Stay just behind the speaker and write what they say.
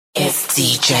It's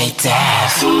TeeJay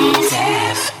Dev.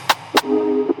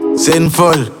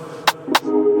 Sinful.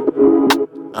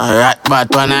 Alright, but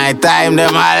one night time, them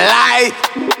a lie.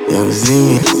 You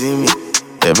see me.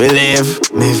 You believe,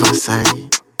 never sorry.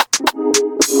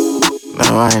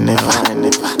 No, I never.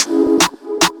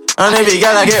 And if you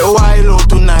gotta get wild out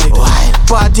tonight,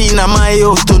 party in my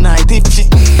house tonight. If she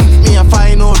me a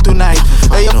find out tonight,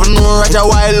 I have to know Roger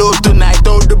wild out tonight.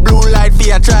 Out the blue light,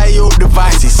 for try out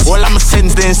devices. All I'm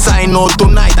sense then sign out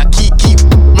tonight. I keep me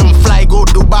fly go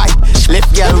Dubai.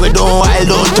 Left girl we don't wild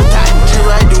out to time. She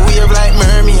ride the wave like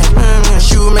mermaid.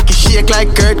 She make it shake like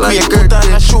earthquake. Put on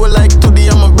a show like today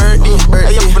I'm a birthday.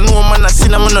 I have to know man I sin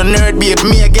I'm a nerd babe.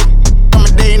 Me I get I'm a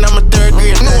day and I'm a third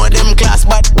grade. Know them class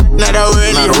but not a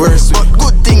word. Not the worst way. But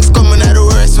good things coming out the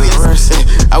worst ways.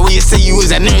 I will say you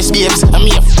was a nurse babes. I'm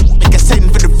here like a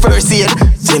send for the first aid.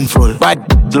 Sinful, bad,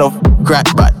 love,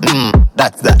 crack, bad.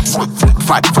 That's fat,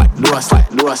 do a slide.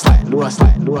 I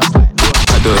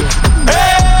do it.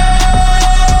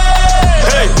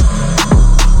 Hey,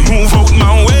 move out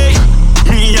my way.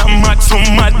 Me I'm mad to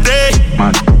my day.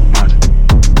 Mad.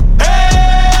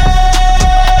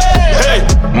 Hey,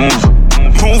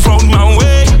 move out my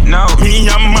way. Now me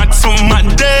I'm mad to my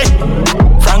day.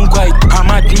 Frank White, I'm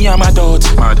mad, me I'm a dot.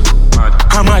 Mad.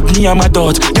 I'm mad, me I'm a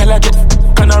dot. Girl I get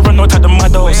can I run out of the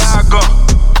mad house? Where I go?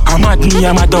 I'm mad, me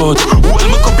I'm a dot. Hold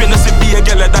me cup in the city, a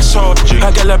girl at that short.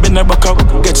 A girl been a back up,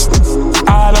 gets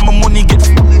all of my money get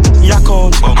yak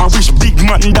out. I wish big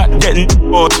man that getting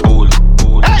out.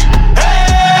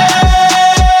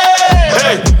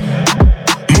 Hey,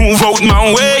 move out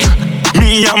my way.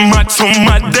 Me I'm mad to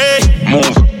my day.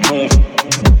 Move.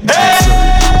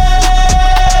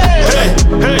 Hey,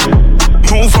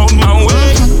 move out my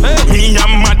way. Me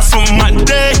I'm mad to my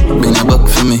day. Bring a buck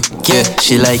for me, yeah.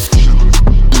 She like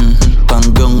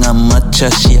Pangong and matcha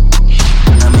shit.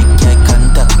 And I make eye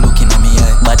contact looking at me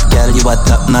eye. Bad girl you a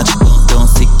top notch. Don't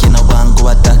sick you no want go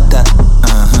attack.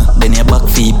 Then you back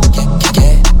feet.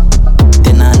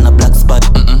 Then on a black spot.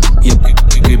 You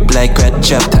grip like red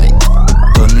chop.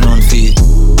 Turn round feet.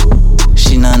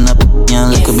 She not up, yeah,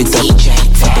 like a bit up.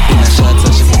 Put up in a shot,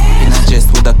 so she in a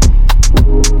chest with a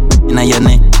in a your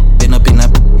neck. Bend up in a,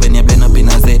 when you bend up in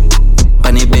a Z.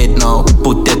 Panny bed now,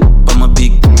 put that on my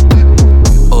big.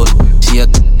 Oh, she a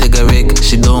take a rake.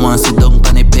 She don't want sit down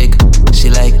panny peg. She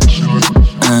like,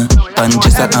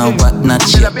 punches and what not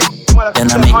shit.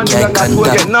 Then I make eye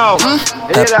contact.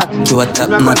 Tap, you a tap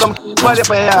notch.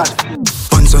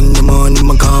 Once on the morning,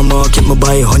 my karma keep me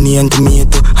buy honey and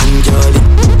tomato and jolly.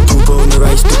 2 pound of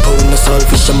rice, 2 pound of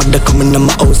saltfish. I'm a coming in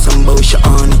my house and bow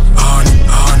honey.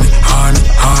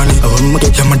 I want me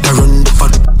get your mother run the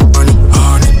fat honey.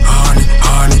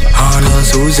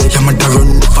 Susie, your mother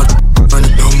run the fat honey.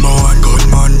 Number one gold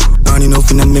man. Not enough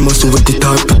in a memo, so with the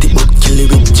top, put it, but kill it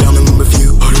with jam and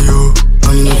review. How do you?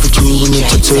 Not enough for you when you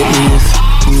touch it, move.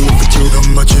 If you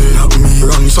number 3, help me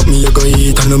run something you go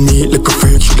eat and a meat like a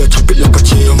freak. Should I chop it like a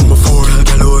cheese? Number 4,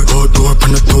 galore. Outdoor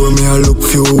pan the tour, me I look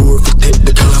few. If you take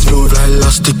the color flow, fly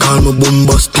elastic, call me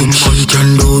bombastic. She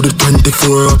can do the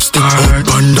 24 up stick.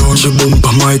 Up and down, she bump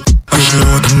a mic. And she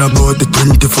know nothing about the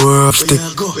 24 up stick.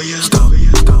 Stop.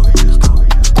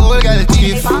 Old girl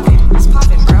thief. It's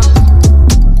poppin', bro.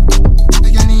 I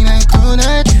can eat like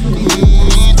coconut.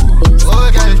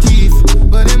 Old girl thief,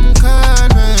 but them call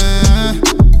me.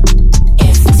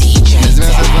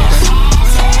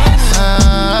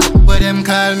 But them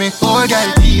call me old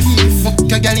girl thief.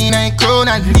 Fuck a girl in a crown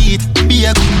and lead. Be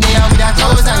a good day with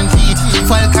 1,000 feet.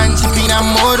 Falcon chip in a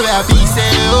mode where I be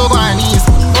say over on knees.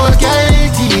 Old girl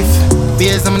thief.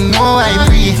 Beers I'm know I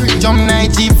breathe. Jump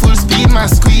night jeep full speed my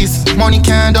squeeze. Money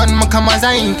can't done my come as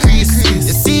I increase. You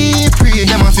see pre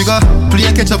them a figure.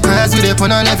 Play catch up cause we dey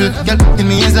on a level. Girl in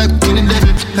me is like in the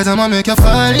devil. Cause I'ma make you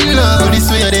fall in love.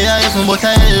 This way they are even but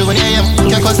I hell when I am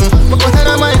your cousin. But go ahead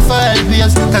on my 5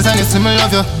 years. Cause I need me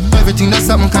love you. Everything that's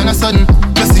something kinda sudden.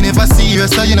 Just you never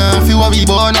serious so you know if you want we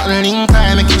born nothing in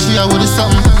time. Make it sure you with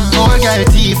something. Old girl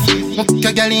thief. Fuck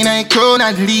a girl in a crown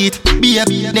and lead. Be a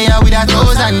they are with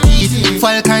 1,000 teeth.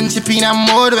 Falcon chip in a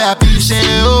mode where I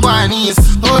say over on knees.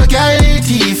 Old girl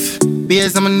thief.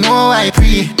 Beers I'ma know I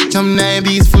pre. Jump night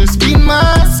beats full speed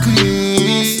my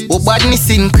squeeze. Oh badness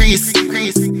increase.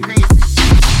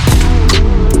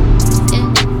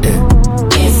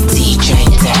 It's TeeJay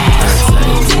Dev.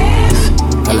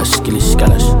 Kalash.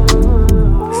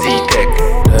 Z-Tech.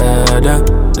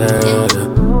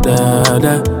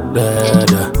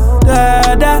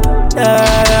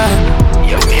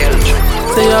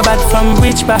 Say you're bad from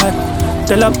which part?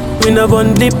 Tell up, we no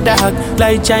one dip dog.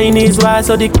 Like Chinese wall,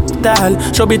 so the tall.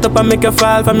 Show it up and make you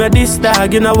fall from your disc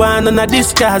dog. You know one on a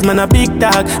discard, man a big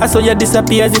dog. I saw you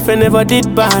disappear as if you never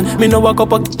did ban. Me no walk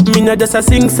up a me no just a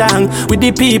sing song. With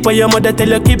the people your mother tell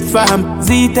you keep farm.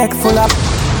 Z-Tech full up.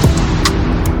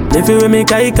 If you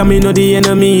make I come, me know the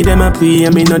enemy, them a pray,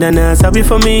 and me know they not sorry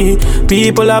for me.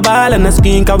 People are ball and a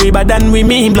skin, cause we bad than we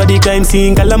mean. Bloody crime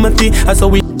scene, calamity, that's how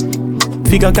we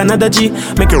figure Canada G.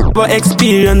 Make your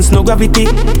experience, no gravity.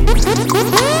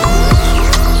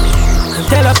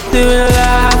 Tell up to we no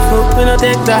laugh, we no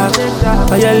take that.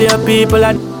 Violate people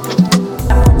are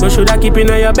you shoulda keep in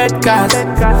your bed, cause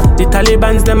the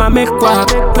Talibans, them a make quack.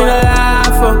 We no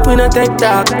laugh, we no take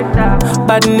that.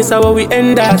 Badness is how we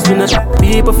end us. We no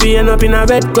people feeling up in a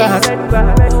red grass.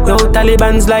 Yo,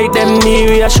 Talibans like them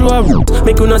need reassurance.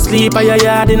 Make you no sleep at your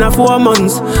yard in a 4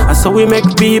 months. And so we make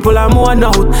people a mourn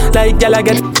out. Like y'all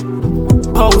get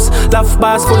house. Laugh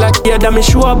bars full of care that me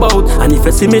sure about. And if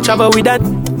you see me travel with that,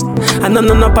 and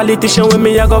no politician with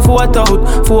me, I go vote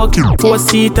out. 4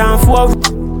 seat and 4.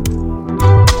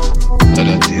 That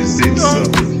is it, sir.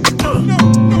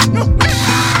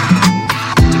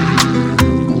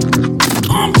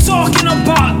 I'm talking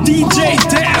about DJ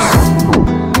Daps.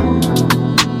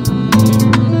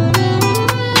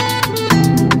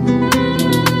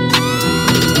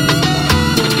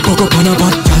 Poco pan a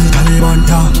bad gal,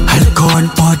 Talibanta, alcohol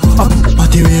and pot.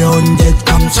 Party way on dead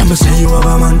come, some say you have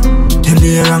a man. Them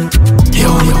the wrong. Yo,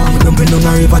 jumping on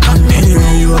a river ton.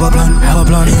 Anyway, you have a plan,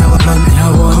 you have a plan.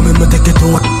 Come in, me take it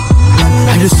to work.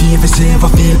 I just see if it's safe, I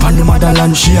feel pan the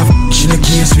motherland. She the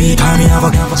case, sweet, time me have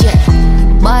a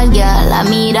bad girl, I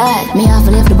mean that. Me have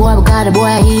to leave the boy because the boy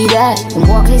he that. Him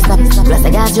walk list up, plus I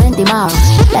got 20 miles.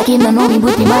 Like him don't know me,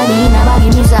 put the body in a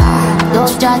baggy misa.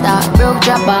 Dove chatter, broke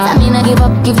chopper. I mean I give up,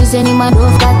 give this any man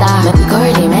dove cutter. Make me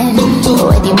curly man,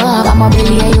 wet him up. I'm a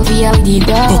belly and you feel with the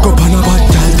dog. Poco pan a bad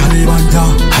girl, Talibanta,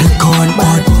 alcohol and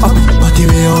pot. Party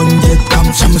way on dead come,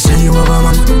 some say you have a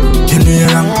man. Them the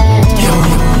wrong. Yo,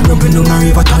 jumping on a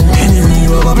river ton. Anyway,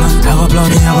 you have a plan,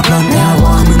 have a plan.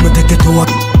 Come in, me take it to work.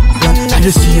 I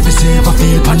just see if it's safe, I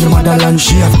feel pan the motherland.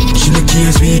 She the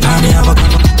case, we time me have a.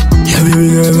 Yeah,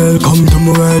 baby girl, welcome to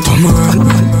my world.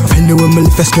 Find the woman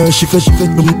lift a skirt, she feel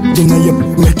thing that you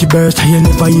make it burst. I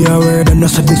never hear a word, and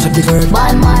that's a bit of the word.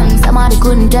 Bad man, somebody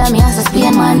couldn't tell me as a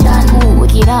Spain man done. Ooh,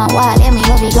 wicked and wild, let me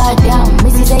love you goddamn.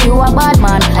 Missy say you a bad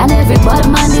man, and every bad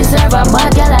man deserve a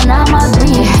bad girl, and I'm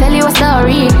agree. Tell you a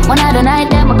story, one of the night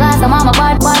them because I'm a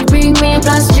bad bring me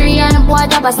 +3 and a boy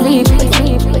drop asleep.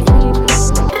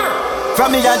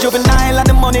 From me a juvenile and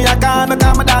the money I got.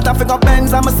 Because my daughter figure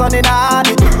Benz and my son in a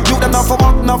hardy. You don't know for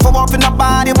walk in the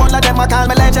body. One of them I call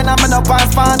me legend and me no pass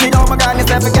party. Oh my God,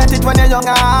 never forget it when you're young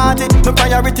and hearty. My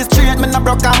priorities straight, me no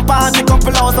broke and panty.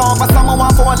 Couple hours over, someone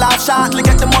want for a laugh shortly.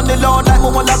 Get the money load like me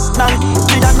one lock down.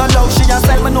 She a no low, she a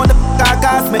sell, me know the car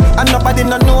gas me. And nobody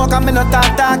no know, cause me no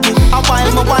talky. A while,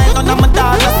 none of my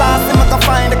daughter sassy. Me can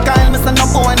find the Kyle, me say no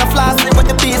boy, no flossy. With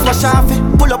the beast was sharpy,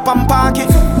 pull up and park it.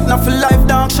 Not for life,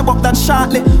 dog, she walk that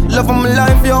shortly. Love of my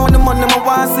life, yo, the money my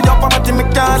want. See your poverty, me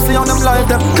can't see how them life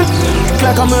them.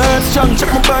 Like I'm a earth strong,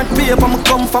 check my burnt paper, me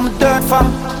come from a dirt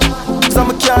farm. So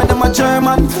me carry them a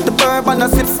German. The bourbon I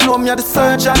sip slow, me a the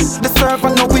surgeon. The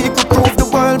servant no week will prove the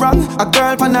world wrong. A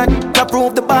girl pan a that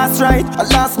prove the boss right.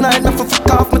 Last night I fuck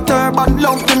off my turban.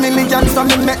 Love the millions, so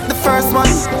me met the first one.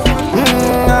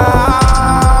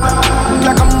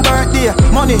 Like I'm birthday,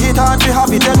 money hit hard, we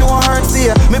have it, you know hurt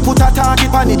here. Me put a target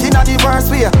on it in a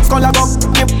diverse way. Skull a go,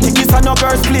 me tickets and no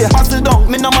girls play. Puzzle down,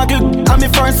 me no muggle, and me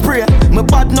first spray. Me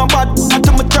bad no bad,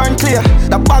 until me turn clear.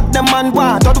 The bag them man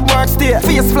want, all the work stay.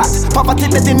 Face flat, poverty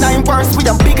 39 verse, we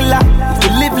a big lot. We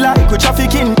live like we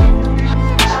trafficking.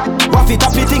 Waffy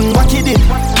tappy thing, wacky did.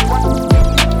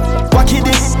 Wacky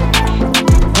did.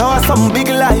 Oh, some big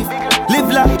life. Live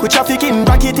like we trafficking,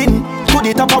 bracket in. Put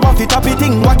it up a waffy tappy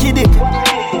thing, wacky did.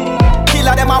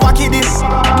 Killer them a wacky did.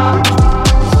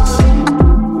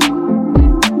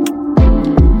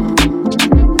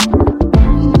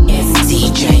 It's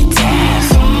DJ Daps.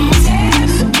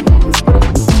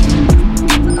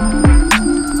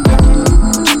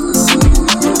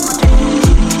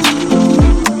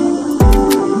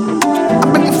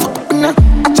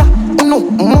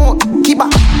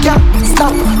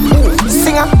 Stop,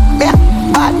 singer, yeah,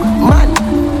 bad man.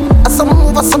 As some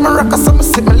move, as some rock, as some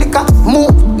sip my liquor.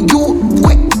 Move, you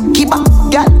quick, keep up,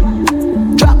 girl.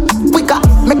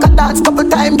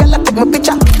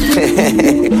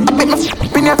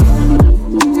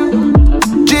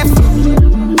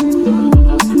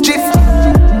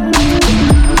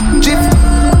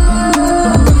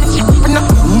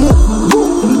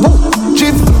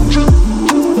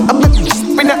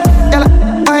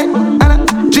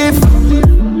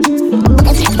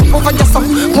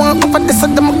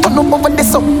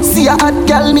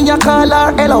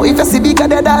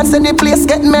 dance and the place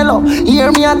get mellow.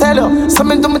 Hear me I tell you,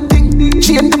 something do me thing,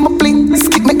 chain do me bling.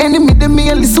 Skip me enemy, the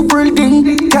merely super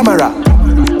thing. Camera,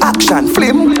 action,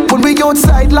 flame. When we go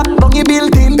outside, lock down your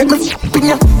building. Let me in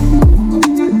ya.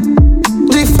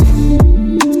 Drift,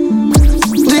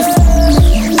 drift,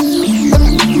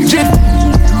 drift.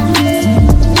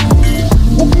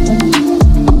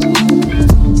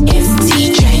 It's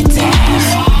TeeJay Def.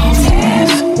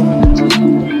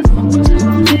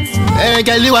 Hey,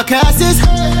 girl, you a classes.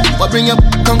 What bring you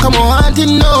come on,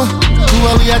 wanting no. Who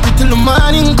are we at it till the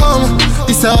morning come?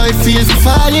 This how it feels to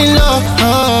fall in love.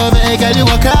 Oh, hey, girl, you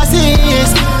a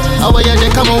classes. How are you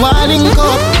there, come on, wanting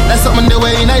go. That's something the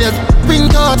way now you been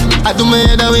taught. I do me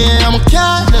the way I'm a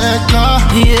cat.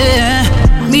 Yeah,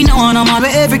 me no wanna marry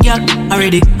every girl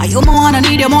already. I you no wanna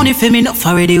need your money for me enough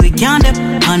already. We can't them,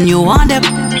 and you want them.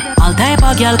 All type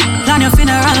of girl, plan your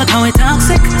funeral, how it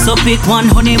toxic. So pick one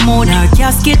honeymoon or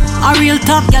casket. A real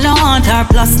top girl, you want her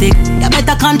plastic. You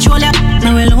better control it.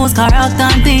 Now we lose character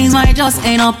and things might just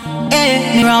end up.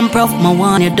 Hey, me ramp rough, my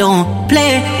one you don't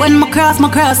play. When my cross,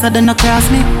 I don't know cross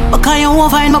me. But can you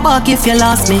won't find my back if you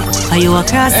lost me? Are you a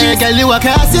crosses? Hey, girl, you a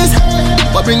crosses.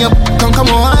 What bring you come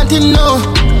on, wanting no.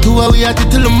 Two are we at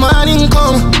it till the morning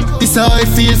come. This how it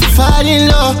feels to fall in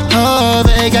love. Oh,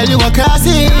 hey, girl, you a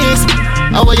crosses.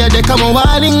 How are you there, come on,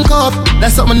 wilding cup.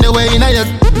 That's something the way now you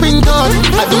been taught.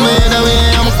 I do me the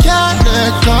way I'm a cat.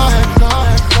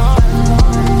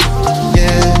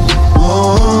 Yeah.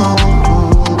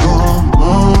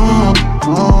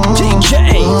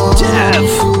 TeeJay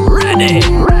Def, ready.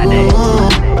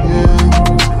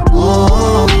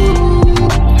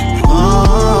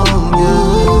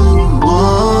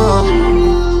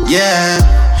 Yeah.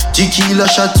 Tequila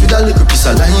shot with a little piece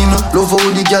of lime. Love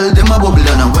how the girl dem a bubble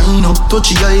and a wine up.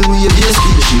 Touchy guy with your base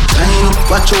spaceship line up.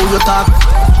 Watch how you talk.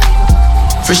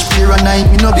 Fresh pair of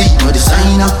night, me no beat no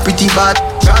designer. Pretty bad,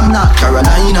 from North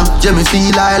Carolina. Yeah, me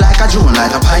feel like a drone,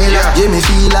 like a pilot. Yeah, me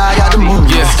feel like the moon.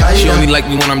 Yeah, she only like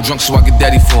me when I'm drunk, so I get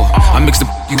daddy for. I mix the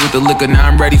with the liquor, now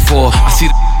I'm ready for. I see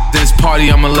the this party,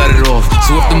 I'ma let it off.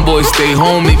 So if them boys stay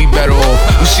home, maybe better off.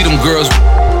 You see them girls,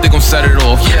 they gon' set it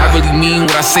off. I really mean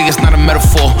what I say, it's not a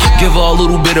metaphor. Give her a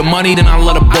little bit of money, then I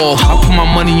let her ball. I put my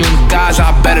money on the guys,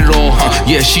 I bet it all.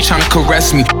 Yeah, she tryna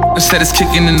caress me. Instead it's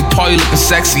kicking in the party looking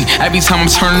sexy. Every time I'm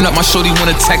turning up, my shorty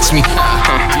wanna text me.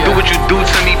 Do what you do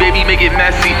to me, baby, make it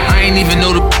messy. I ain't even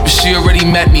know but she already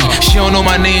met me. She don't know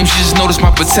my name, she just noticed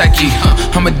my Pateki.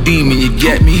 I'm a demon, you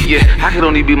get me? Yeah, I could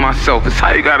only be myself, it's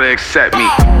how you gotta accept me.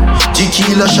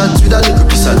 Tequila shot with a little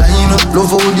piece of lime.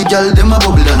 Love how the girl dem a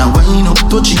bubble and a wine up.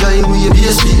 Touchy guy with your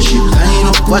base spaceship line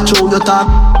up. Watch how you talk.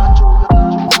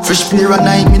 Fresh pair of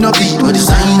night, me no beat no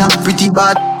designer. Pretty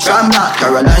bad, from North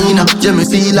Carolina. Yeah, me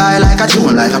feel like a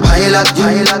drone, like a pilot.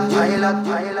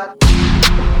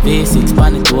 V6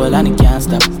 pan the toll and it can't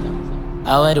stop.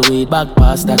 I wear the weed back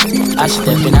past that. As she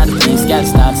stepping at the place, girl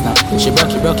starts now. She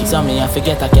broke it, so me I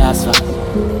forget a cast for.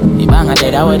 The banger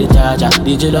dead, I wear the charger.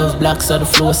 DJ loves black, so the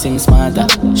flow sing smarter.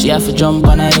 She have to jump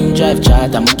on her in drive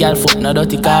charter. My girl foot no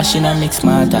dirty car, she no mix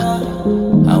smarter.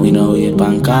 And we know it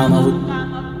pan karma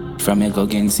with. From me go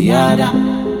against the other.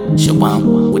 She want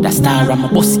with a star on my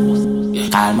pussy.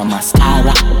 Call my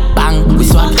mascara. Bang, we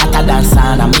swag hotter than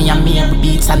sauna. Me and me every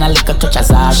beats and a little touch of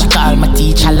Zara. She call my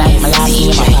teacher like my last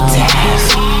name.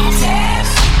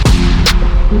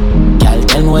 Girl,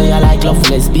 tell me why you like love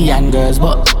lesbian girls,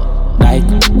 but like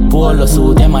polo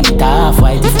suit them and it half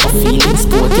white. If I feel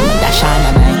sport, you dash on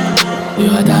a night.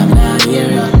 You a damn in a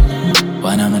area.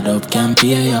 One of my dope can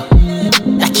pay you.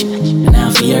 That's it, and I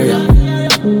fear you.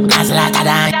 Cause a lot of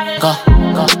that. Go.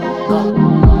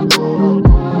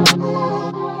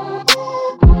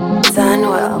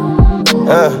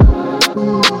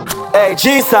 Hey,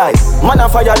 G-side, man a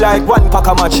fire like one pack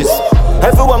of matches.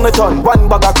 Everyone me turn, one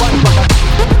bag of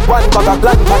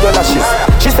gland for your lashes.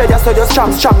 She said you said you're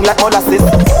strong like molasses.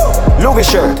 Louis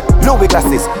shirt, Louis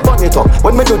glasses, burn it up.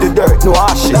 When me do the dirt, no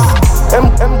ashes.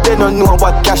 They don't know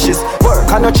what cash is.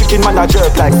 Work and a chicken man a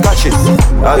jerk like scratches.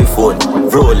 iPhone,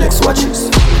 Rolex watches.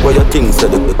 Where your things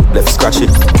said the left scratch it.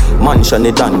 Mansion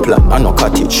it and plan and no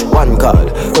cottage. One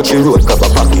card, touching road cover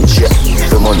package. Yeah,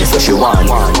 the money so she want.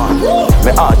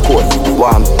 Me hardcore,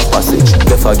 warm passage.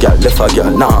 Left a girl,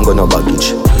 now I'm gonna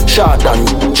baggage. Short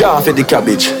and jar for the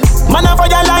cabbage. Man a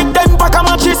fire like 10 pack of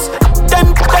matches.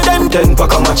 10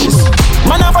 pack of matches.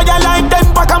 Man a fire like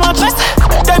 10 pack of matches.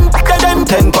 10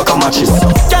 pack of matches.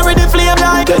 Carry the flame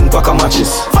like 10 pack of matches.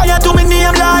 Fire to me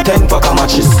name like 10 pack of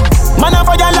matches. Man a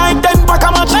fire like 10 pack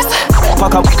of matches.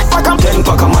 10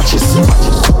 pack of matches.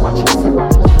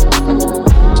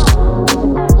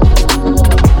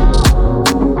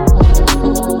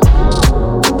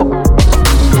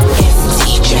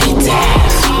 TeeJay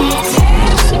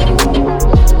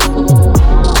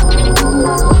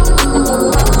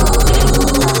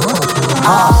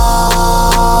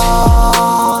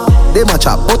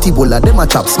Dirty bola, them a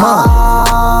chop smart.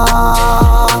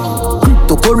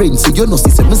 Cryptocurrency, you know,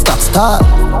 see me start.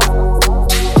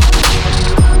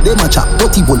 Them a chop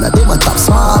dirty bola, them a chop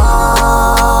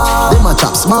smart. Them a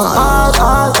chop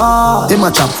smart. Them a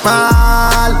chop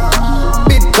smart.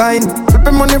 Bitcoin,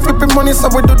 flipping money, so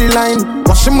we do the line.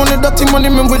 Washing money, dirty money,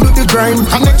 man, we do the grind.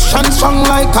 Connection strong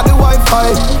like the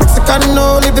Wi-Fi. Mexican,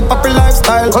 no, live the poppy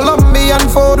lifestyle. Colombian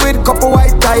food with couple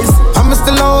white ties. I'm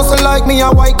still also like me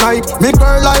a white knight. Me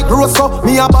girl like Rosso,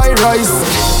 me a buy rice.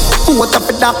 What up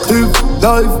with that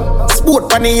life?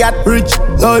 Sport funny yacht, rich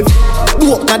life.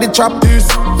 Walk na the trap is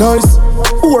nice.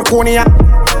 Work on ya.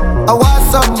 I want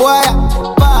some boy,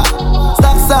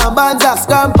 stop some bands,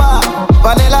 scamper.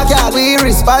 Vanilla cat, we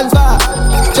respond for.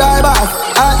 Drive back,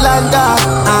 Atlanta.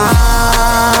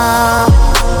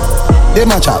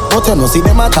 Them a chop, but you know see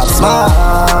them a chop smart.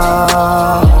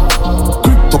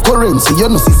 Cryptocurrency, you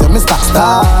know see them stack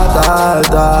star.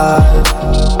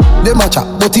 Them a chop,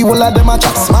 but you all of them a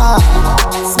chop smart.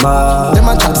 Them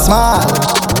a chop smart.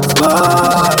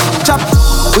 Chop,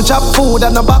 we chop food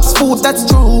and a box food, that's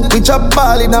true. We chop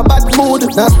ball in a bad mood.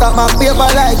 Now stop my paper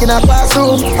like in a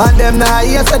classroom. And them now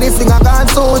hear say this thing I can't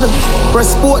soon. Press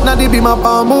sport now they be my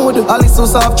palm mood. I listen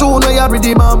soft tune where you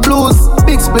redeem and blues.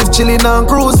 Big split chilling and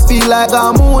cruise, feel like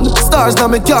a moon. Stars now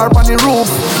me car on the roof.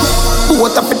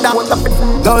 What up with that,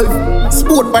 life.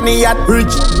 Sport on the yacht,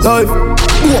 rich life.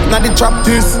 Walk now the trap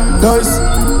this, nice.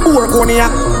 Work on the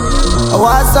yacht. I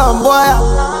want some boy,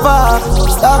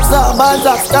 stop some bands,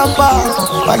 scamper.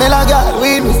 Vanilla got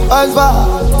weed with sponsor.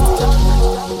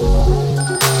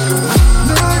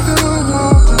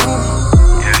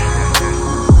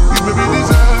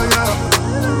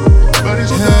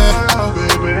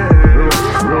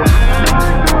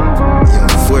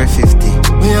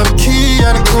 We have a key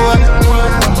and a code.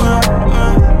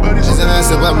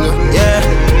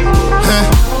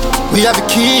 We have a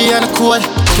key and a code.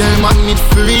 Girl, man, need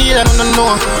for real, I don't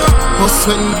know. Most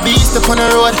when the beast up on the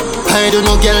road. I don't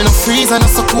know, girl, no freeze and no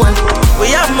so cold.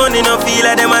 We have money, no feel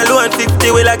like them alone.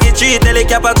 50 we like a tree, tell the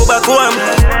cap I go back home.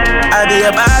 I be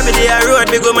a Barbie, they a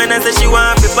road. Big woman and say she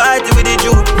want to party with the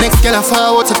Jew. Next girl I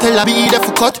forward, so tell her be there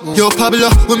for cut. Yo, Pablo,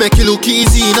 we make it look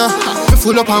easy, nah. We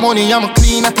full up our money, I'm a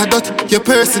clean at a dot. Your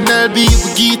personal be,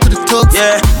 we give to the top.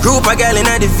 Yeah, group a girl in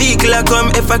the vehicle I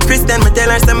come. If a Christian, me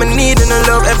tell her some need no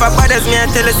love. If a bothers me,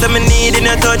 I tell her some need in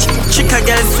a touch. Chick a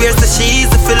girl swear so she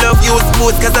easy for love. Use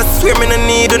boots, cause I swear me no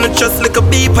need no trust. Look a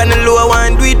beep on the low, I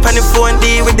want do it on the phone.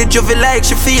 D with the juvie like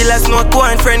she feel as no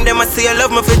one friend. Them I say I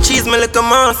love me for cheese, me like a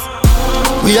mouse.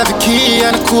 We have a key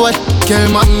and a code. Girl,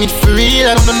 man, need for real,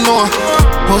 I don't know.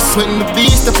 Most when the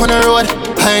beast up on the road.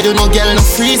 I don't know, girl, no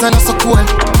freeze and no so cold.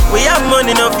 We have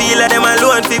money, no feel like them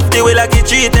alone. 50 we like a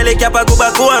tree, tell the cap I go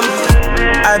back home.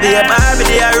 I be a Barbie,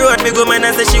 they a road. Big woman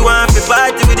and say she want to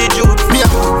party with the Jew.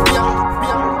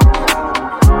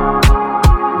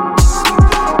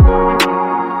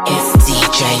 It's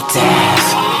DeeJay Daps.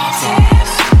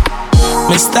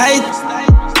 Miss tight,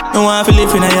 no one feel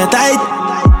live in your tight.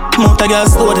 Mount a girl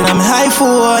stored in my high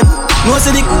phone. No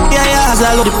say the yeah,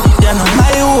 I love the yeah, no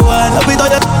my one. Up with all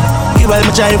the while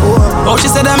me drive home. Oh, she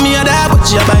said I'm me a dad, but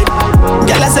she a vibe.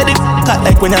 Girl, I said it cut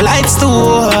like when your lights too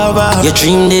over. Your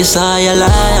dream this all your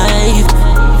life.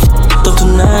 Talk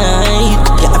tonight.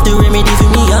 You have the remedy for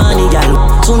me, honey, girl.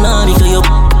 Tsunami, cause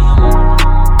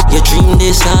your dream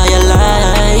this all your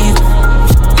life.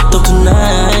 Talk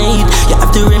tonight. You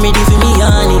have the remedy for me,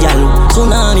 honey, girl.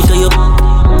 Tsunami, cause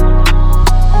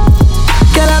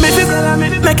girl, I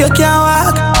make you can't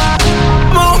walk.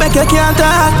 More make you can't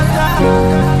talk.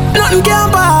 Nothing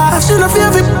can pass. She no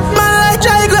favorite man like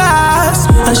dry glass.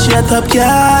 And she a top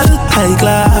girl, high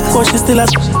class. But she still a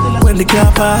when the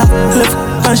car park. Left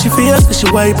and she feels that she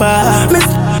wipe her. Miss,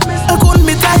 I couldn't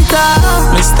be tighter.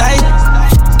 Miss tight,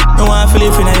 no one feel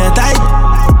it in your tight.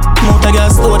 Mount a girl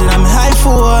stored in my high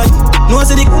phone. No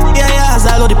say the yeah,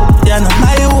 I love the yeah, no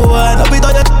my one. Up with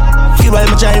all the while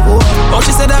me drive home. Oh,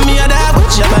 she said I'm me a dad, but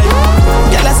she a vibe.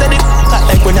 Girl, I said it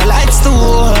like when the lights too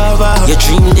over. your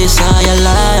dream this all your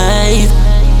life.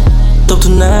 Talk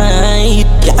tonight.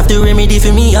 You have the remedy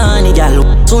for me, honey, girl.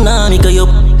 Tsunami, cause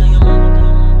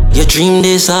your dream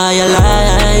this all your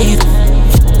life.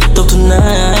 Talk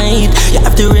tonight. You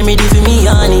have the remedy for me,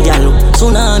 honey, girl.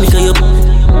 Tsunami, cause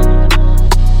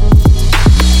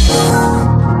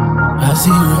I see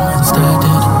romance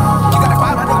started.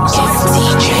 It's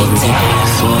DeeJay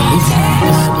Daps.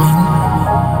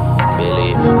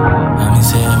 I mean,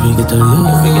 say every get a look.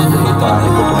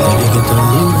 Every get a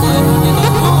look.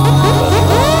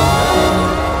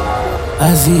 I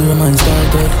see romance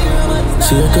started.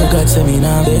 See your good God say me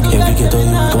nah beg. Every ghetto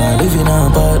youth want live in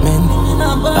an apartment.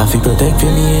 I feel protect for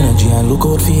me energy and look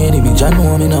out for enemy. Jah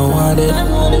know me no want it.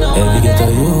 Every ghetto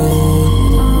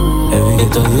youth, every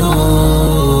ghetto youth.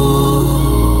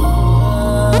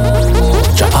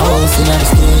 Drop a house in the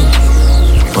skin.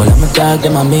 All of my dog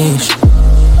them a mish.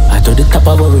 I to the top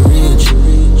of where we reach.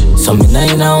 So me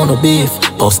nah in on no beef.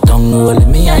 Post tongue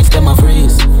rolling me eyes them a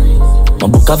freeze. My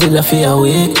book a villa for a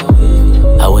week.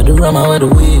 I wear the rum, I wear the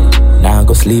weed. Now I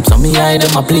go sleep, so me eye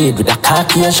them a plead. With a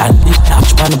Caucasian big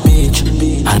touch on the beach.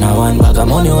 And I want bag of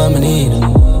money when me need.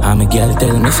 And my girl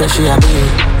tell me say she a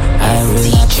big. I will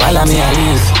not follow me a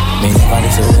leave. Me never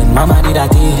listen when mama did a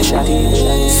teach.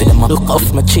 See them a look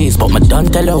off my cheese, but me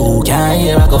don't tell her who can't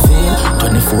hear I go feel.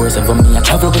 24/7 me I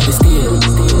travel with the steel.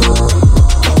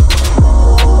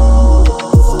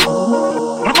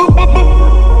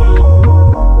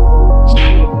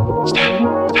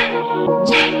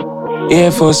 Air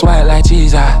Force white like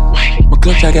cheese. My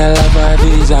clutch I got love for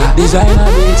visa. Designer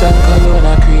beats and cologne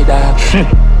I create that.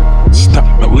 Stop,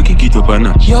 now we can get up on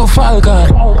that. Yo Falcon.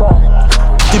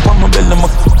 Tip on my belly, my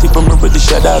tip on my ready.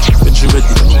 Shut up, when she ready.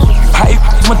 Hype,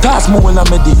 my task more when I'm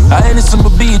ready. I ain't some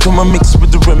beat when I mix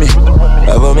with the Remy.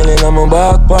 Have a million on my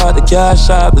back part, the cash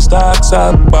out, the stocks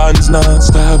up, bonds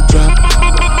non-stop drop.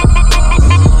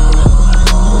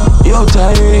 Yo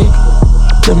Tyreek.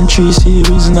 Them 3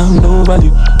 series now no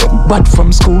value. But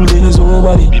from school days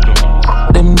nobody.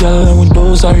 Them gal with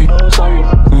those sorry.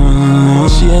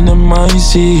 She and them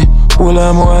icy. All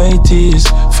of my whiteys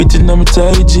fitting them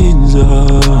tight jeans.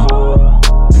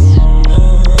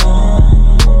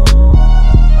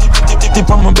 Tip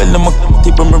on my belly, my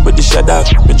tip on my ready. Shut up,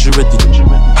 when she ready.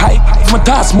 Hype, my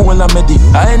task more when I'm ready.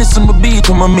 I ain't some beat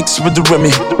when I mix with the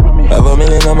Remy. Have a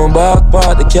million on my back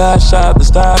part, the cash out, the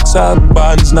stocks up,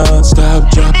 bonds non-stop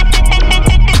drop.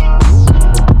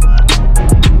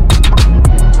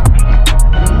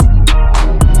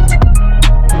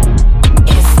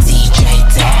 It's DeeJay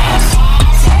Def.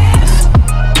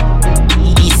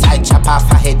 Eastside chopper,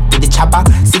 forehead with the chopper,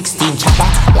 16 chopper,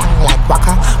 long like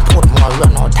waka. Put more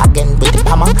run out again with the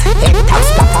hammer. Head tap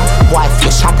splatter, boy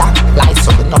feel shatter. Lights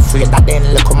up enough afraid that then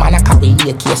look man a carry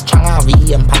a case stronger. We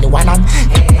aim pan the one on.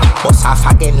 Bust off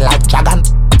again like dragon.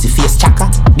 The face chaka,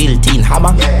 built-in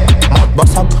hammer. Mouth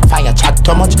bust up, fire chat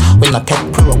too much. We no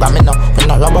take programming up, we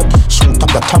no robot. Shoot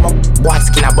up your tongue up, boy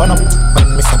skin a burn up. When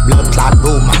me say blood clot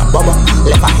room and a bubble.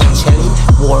 Left a hand shelly,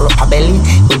 wore up a belly.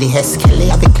 With the head skelly,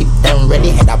 have a clip them ready.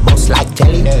 Head a bust like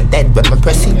jelly. Dead when me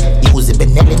press it, use it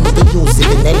Benelli. Me be use it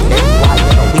Benelli. Then why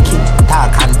you no wicked,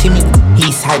 dark and timid.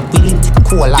 Eastside willing,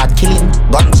 cool hard killing.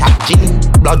 Gunshot drilling,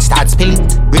 blood start spilling.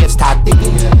 Grave start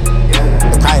digging.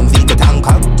 The crime vehicle tank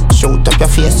up. Shoot up your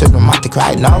face with the matic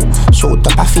right now. Shoot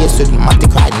up a face with the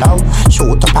matic right now.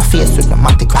 Shoot up a face with the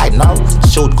matic right now.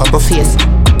 Shoot couple face.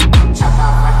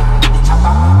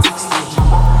 Chopper, 16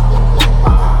 chopper.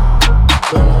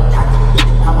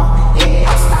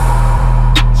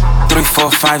 3,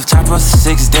 4, 5 choppers,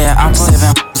 6 dead apples,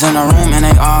 7 in a room and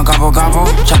they all gobble gobble.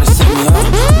 Try to set me up,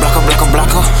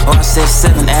 blocker. Or I said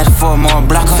 7, add 4 more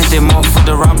blocker. 50 more for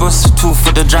the robbers, 2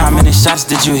 for the drive. How many shots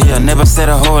did you hear? Never said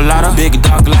a whole lot of. Big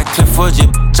dog like Clifford,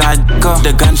 you try go.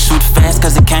 The gun shoot fast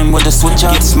cause it came with a switcher.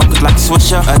 Get smoked like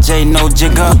Swisher, a J no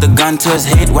jigger. The gun to his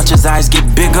head, watch his eyes get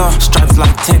bigger. Stripes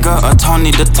like Tigger, a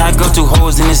Tony the Tiger. 2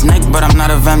 holes in his neck, but I'm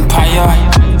not a vampire.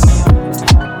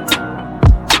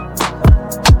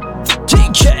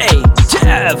 DeeJay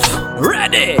Def,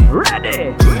 ready.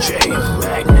 DeeJay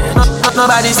Magnet.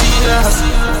 Nobody see us.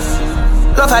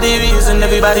 Love for the reason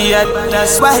everybody had.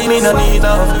 That's why me no need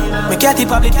love. Me get the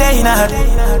public day in a heart.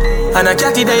 And I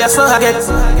get the day so I get.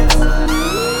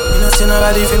 Me no see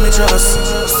nobody feel me trust.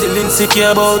 Still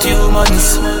insecure about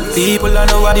humans. People don't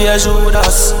know what they showed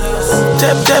us.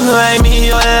 Tell me why me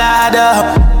your lad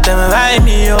up. Tell me why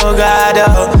me your God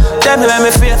up. Tell me why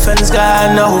me faith friends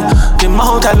gone now. The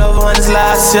amount of loved ones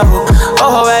lost yo.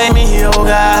 Oh why me your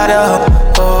God up.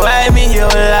 Oh why me your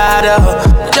lad up.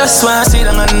 Just wanna see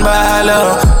them and ball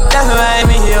up. Tell me why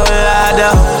me your lad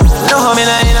up. No me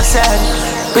not innocent.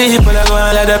 People are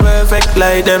going like the perfect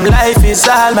like them. Life is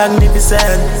all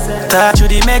magnificent. Thought you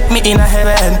did make me in a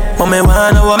heaven. But me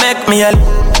wanna make me a.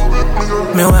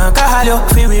 Me wanna call you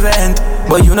for event.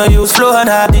 But you know use flow and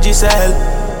hard digital.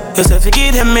 You say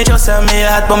forgive them, me just and me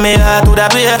heart. But me heart would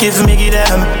have break if me give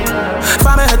them.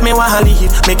 For me hurt me wanna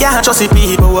leave. Me can't trust the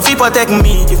people if people protect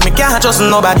me. If me can't trust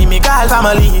nobody, me call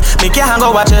family. Me can't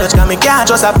go to church cause me can't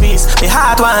trust a peace. Me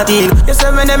heart want heal. You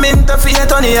say when them interfere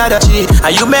on the other cheek.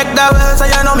 And you make that worse so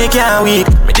you know me can't weak.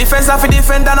 Me defense of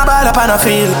different than a ball up on a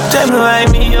field. Tell me why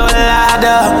me your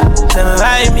ladder. Tell me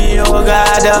why me your oh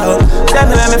God, oh. Tell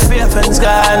me when me feel friends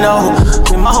gone, oh.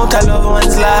 Me mount a loved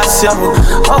ones lost, yo.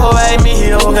 Oh, why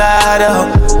me, oh God, oh.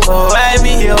 Oh, why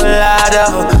me, oh Lord,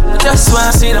 oh. Just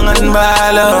wanna sit down and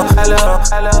ball, oh. Hello,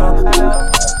 hello, hello.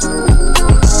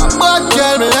 Bad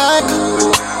girl me like.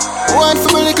 One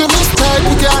for me little mistake,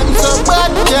 we got some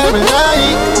bad girl me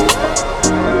like.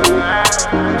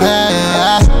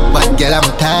 Bad girl I'm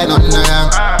tired on the wrong.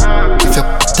 If you're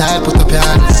tired, put up your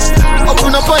hand.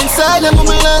 Open up inside and move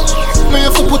along. Me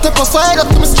if you put up a fight up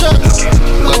to me strap.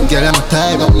 Bad girl I'm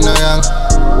tired on the wrong.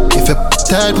 If you're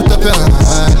tired, put up your hand.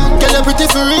 Girl you're pretty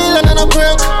for real and I'm a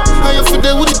prank. And you feel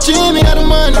there with the gym, me got the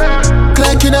man.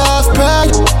 Clank in the half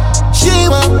pride. She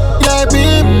want, yeah,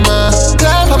 be my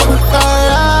climb up,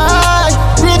 alright.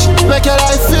 Rich, make your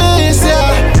life easy,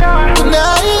 yeah.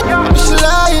 Tonight, I'm just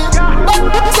lying.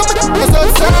 Somebody is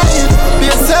outside. Be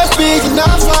yourself, be you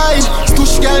not fine.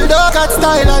 Stush girl, dog got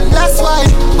style, and that's why.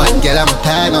 Bad girl, I'm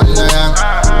tired, nothing wrong.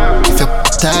 If you're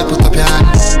tired, put up your hand.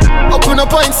 Open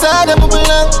up inside and move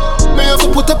along. Me have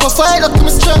to put up a fight up to me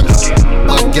strong.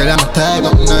 Bad girl, I'm tired,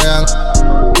 nothing wrong.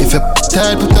 If you're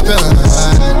tired, put up your hand.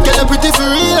 Girl, I'm pretty for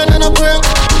real and I'm a prank.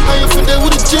 And you feel there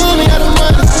with the gym, me had a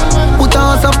man. Put a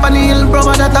house up on the hill,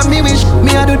 brother, that a me wish.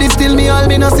 Me a do this till me all,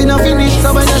 me no see no finish.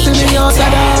 So when you see me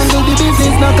outside, I do the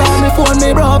business. Now call me phone,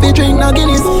 me bro, if you drink no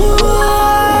Guinness.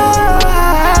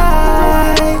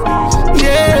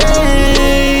 Yeah,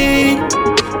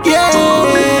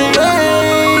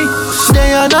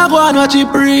 they are not going watch it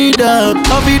breathe up.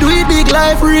 How we do it big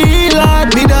life real hard.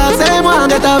 Me the same one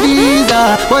get a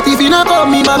visa. But if you not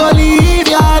come, me ma go leave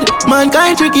yard.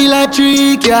 Mankind tricky like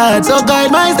trick yard. So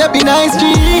guide my step in high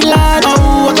street lad.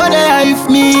 Oh, what the life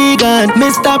me gone.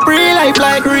 Mr. Pre-life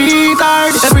like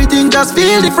retard. Everything just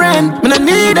feel different. Me not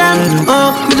need them.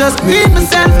 Oh, me just need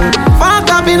myself. Fuck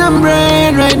up in my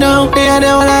brain right now. They are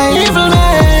the only evil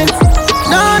men.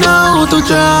 Don't know who to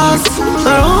trust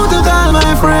or who to call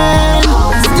my friend.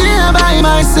 Still by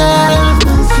myself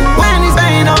when it's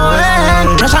pain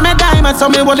away. Rush on me diamond, so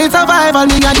me will survive.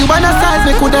 And me and you wanna size,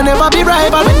 me coulda never be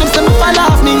rival. When them say me fall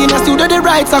off, me in a studio the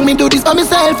right song. Me do this for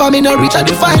myself, and me no reach at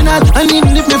the final. And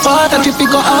even if me fall, that if it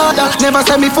go harder, never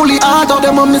say me fully hard out.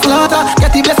 Them on me slaughter,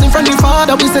 get the blessing from the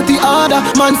Father. We set the order,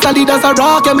 man solid as a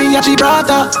rock, and me a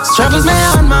Gibraltar. Struggles me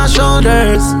on my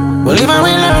shoulders. Well, if I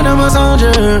will learn, I'm a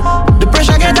soldier. The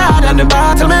pressure get hard and the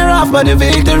battle may rough, but the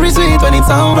victory sweet when it's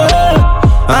over.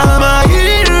 I'm a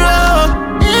hero,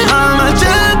 I'm a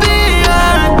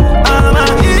champion, I'm a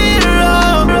hero.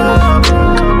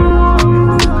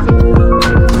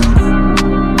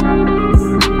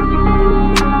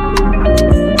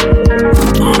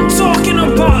 I'm talking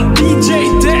about DJ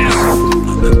Daps.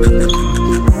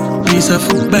 Piece of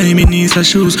food, buy me knees and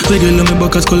shoes. Regular me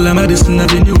buckets, color Madison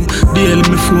Avenue. Deal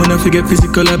me phone and forget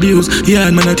physical abuse.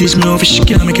 Yeah, man, I teach me how fish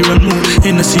can't make it run move.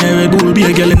 In the sea, Red Bull, be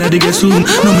a girl in a digger soon.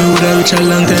 Know me woulda reach a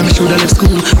long time, I shoulda left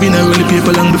school. Been a really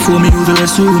paper long before me use the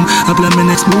restroom. I plan my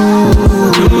next move.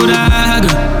 Do that,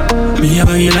 me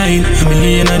have a line. A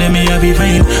million of them, me have a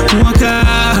fine. Walker,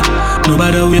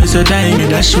 nobody waste your time. Me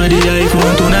dash where the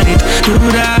iPhone tonight. Do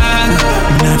that,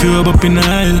 me not feel up in the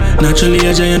aisle. Naturally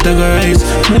a giant I go rise.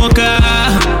 Walker,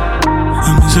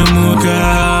 I'm a smoker.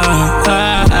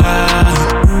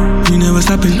 We never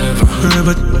stopping,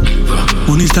 forever.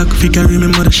 Money stack, fi carry me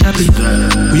mother shopping.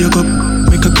 Wake up,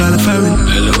 make a call a foreign.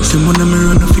 Say money me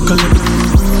run a fi collect.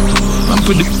 I'm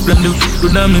pretty brand new, do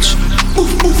damage.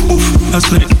 Oof, oof, oof. I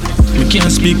swear, me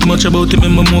can't speak much about him,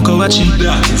 I'm more watching.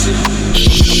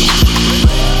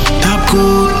 Top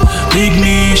cool, big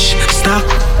niche, stock,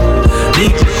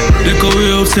 big. They go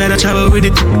way outside, I travel with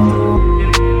it.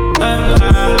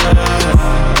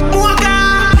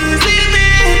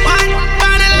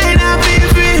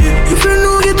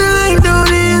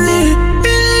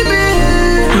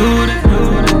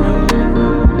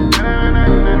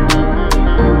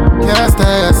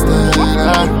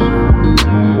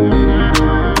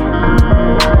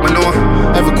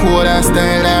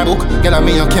 Style that book, get on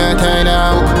me, you can't tie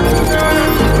that hook.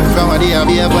 From a day I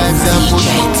be a boy, I'm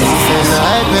pushing. Say no,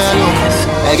 I pay look.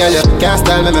 Hey girl, you can't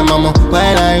style me, mama.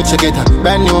 Why not you get a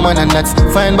brand new man and that's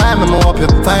fine by me, hope you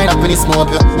find happiness, smoke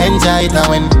you enjoy it. And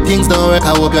when things don't work,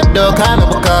 I hope you don't call me,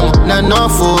 become not no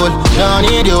fool. Don't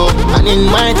need you, and in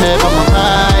my tape, I'm a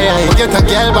high. Get a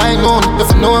girl by noon, if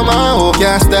you know my hope.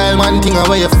 Can't style one thing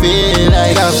away you feel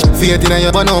like have faith in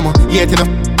your bonoma, yet in a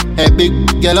hey big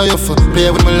girl, how you for? Play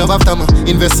with my love after me.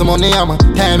 Invest some money on me.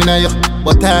 Time in a you.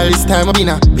 But all this time I been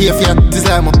a pay for your this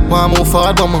like me. Want move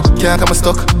forward but me can't come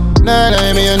stuck. Nah,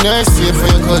 me a nurse safe for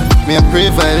your cut. Me a pray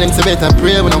violence, I better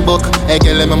pray when I'm buck. Hey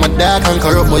girl, I'm a dark and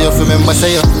corrupt, but you remember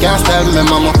say you can't style me,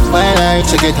 mama. Fine line,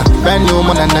 check it. Brand new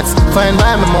man and that's fine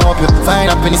by me, hope you.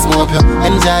 Fine up in this smoke you.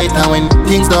 Enjoy it and when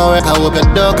things don't work, I hope you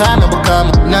don't come and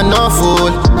become. Not no fool,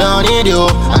 don't need you.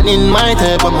 And in my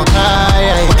type, I'm a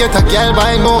high. Get a girl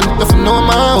by moon, if you know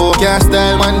my hope. Can't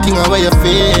style one thing away you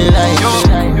feel like.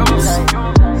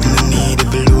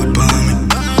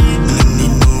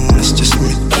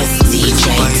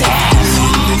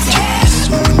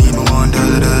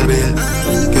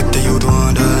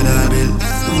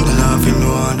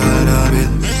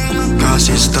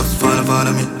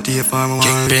 Follow me, deep farm,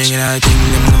 king bang and I think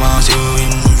them the mass you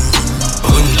win.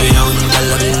 Unto you,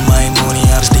 $1 my money,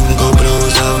 I sting go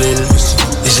close, I will.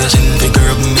 This a sin, figure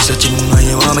up, miss a chin. When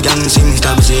you want me gang sing,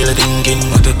 stop still thinking.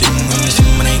 What a thing, when you sing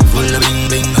my neck full of bling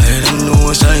bling. I don't know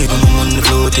what's I, I'm on the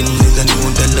floating. There's a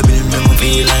new $1 make me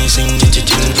feel like sing.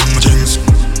 Chill, my jeans,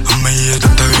 I'm a year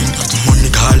that I ring.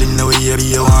 Money calling, the way I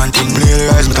be a wanting.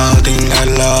 Realize me call thing, that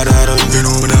lot, I don't even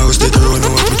know when I was taking on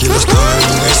what we kill a star.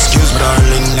 Excuse me,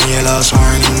 darling, I last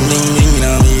warning. Ding, ding,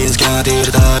 now me is can't hear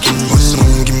the talking.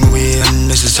 One give me away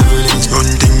unnecessary links. Run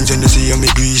things and the sea and me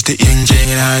grease the engine.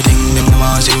 And I think them the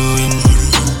mass you win.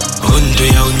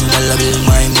 $100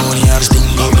 my money, I sting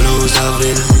go close, I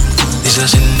will. This a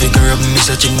sin, figure up, miss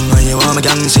a chin. When you want me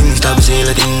gang sing, stop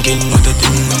still thinking. What a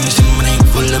thing, when you sing my neck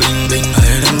full of bling bling.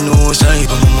 I don't know what's I,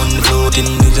 I'm on the floating.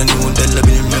 There's a new $1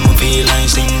 make me feel like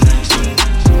sing.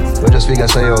 We just figure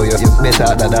say yo, you better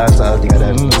at the dancehall thing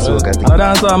than soca thing. The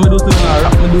dancehall me do still now,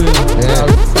 rap me do it. Yeah.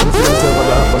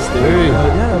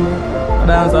 Yeah, man. The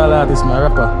dancehall artist, my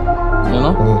rapper. You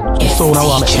know? So now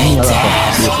I make me a rapper,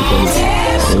 basically.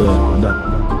 Yeah, that.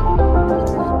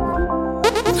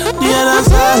 Yeah, that's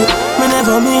right. Me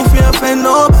never mean fi offend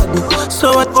nobody.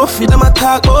 So what go fi them a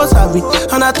talk about savvy,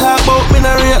 and I talk about me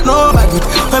not rate nobody.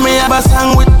 When me have a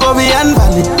song with Bobby and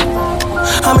Valley,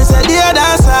 and me say dear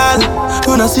that's all.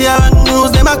 You know see how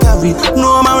news them a carry.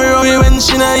 No man we worry when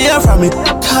she not hear from me.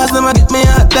 Cause them a get me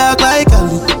hot dark like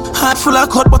Ali. Heart full of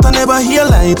cut but I never hear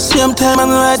light. Same time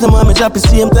and rise them when me drop the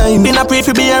same time. Been a pray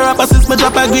fi be a rapper since me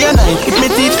drop a grey night. If me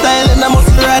teeth style and I must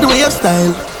ride wave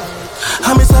style.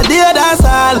 And me say dear that's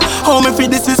all. How me fit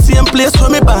this is same place where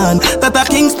me born. That a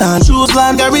Kingston, shoes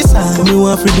land Garrison. Me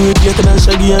want fi do it greater than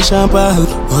Shaggy and Sean Paul.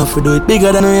 Want fi do it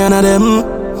bigger than any of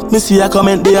them. Me see a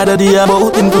comment the other day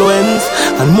about influence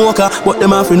and mocha, but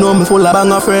them have to know me full of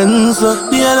bang of friends.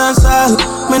 Yeah, that's all.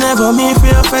 Me never mean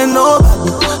fi offend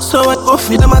nobody. So what go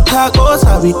fi them a talk about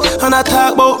savvy, and I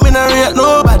talk about me not rate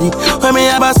nobody. When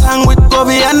me have a song with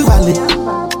Bobby and Valley,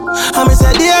 and me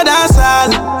say dear that's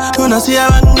all. You know see how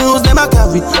news them a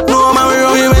carry. No man we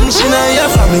worry when she not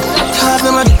hear from me. Cause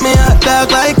them a get me hot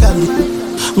dark like Ali.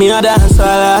 Me a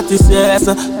dancehall artist, yes,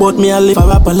 but me a live a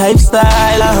rapper lifestyle.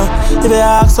 If you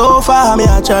ask so far, me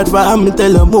a charge for me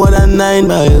tell you more than 9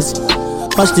 miles.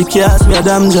 Watch the cars, me a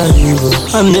damn drive,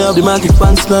 and me have the magic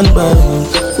pants stand by.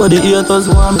 For the haters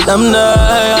want me damn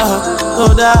die,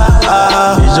 oh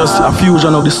die. It's just a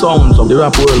fusion of the sounds of the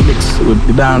rap world mixed with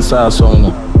the dancehall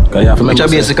sound. You have to make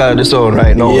basically the sound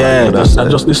right now. Yeah, that's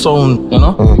just the sound, you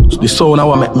know. The sound I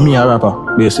want make me a rapper,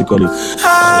 basically.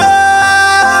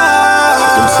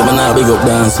 So man, I big up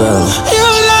dancehall. You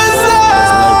dancehall.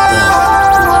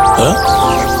 Huh?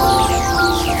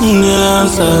 You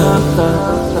dancehall.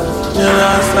 You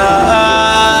dancehall.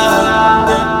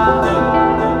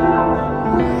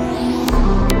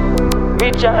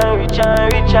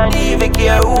 Rich and even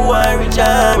care who are rich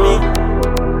on me.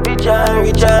 Rich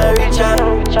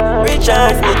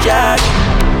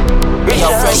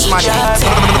fresh man.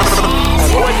 I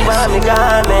watch my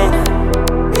garment.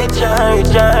 I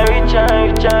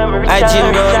gym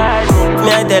run. Me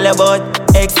I tell about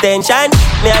extension.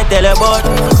 Me I tell about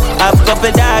have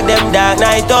couple dog them dark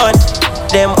night on.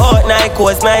 Them hot night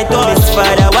coast night on. Miss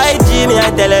father YG. Me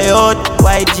I tell you out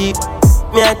YG.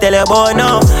 Me I tell you about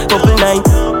now couple night.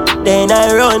 Then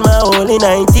I run my only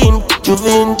 19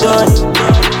 Juventus.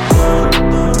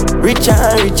 Rich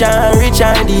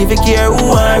and even care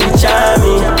who are rich on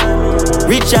me.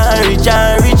 Rich and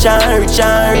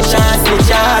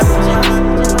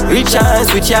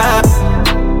switch up.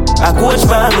 I coach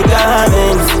for me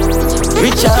garments.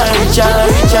 Rich and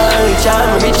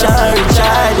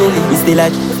me still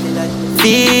at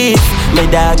feast. My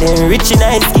dog them rich in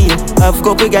high skill. Have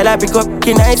couple gal I pick up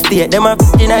in high state. Them a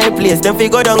in high place, them fi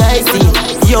go down high sea.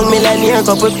 Young millionaire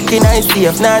couple in high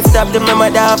safe. Not stop them my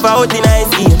dog out in high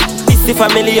skill. This the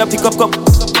family you pick up cup.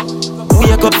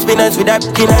 Wake up spinners with that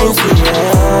in high skill.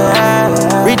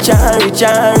 Rich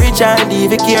and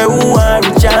even care who are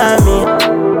rich on me.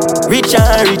 Rich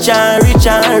and snitch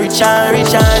up.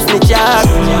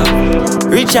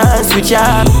 Rich and switch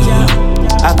up.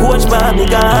 I coach by me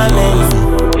garments.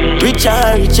 Rich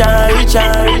and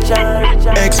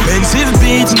expensive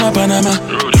beats in my Panama.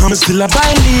 I'm still a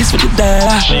buy lease with the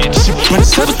dollar. Ship on the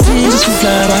 17 just to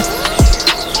fly back.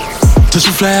 Just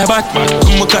to fly back.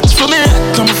 Come cut for me,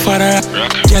 come for that.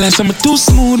 Girl, I say I'm too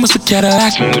smooth, must have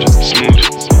Cadillac.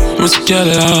 Must have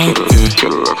Cadillac,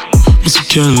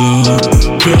 Masicka.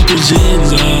 Purple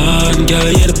jeans on, girl,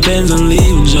 yeah, the Benz on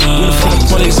leaving job. When the fuck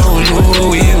police on, know what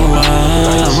we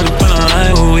want. When the pan on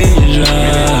high, what we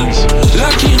drive.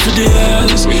 Lucky for the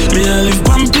ass, me I live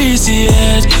one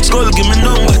PCS. Skull give me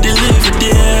know what they live for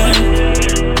there.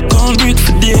 Concrete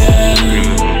for there.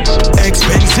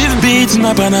 Expensive beats in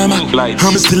my Panama.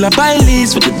 I'm still a buy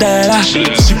lease with the dollar. Ship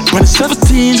on the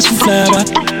 17 just to fly back.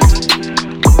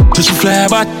 Just to fly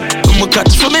back. I'm a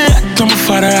catch for me, I'm a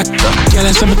father. Girl,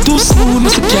 I say I'm too smooth,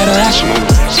 Mr. Cadillac.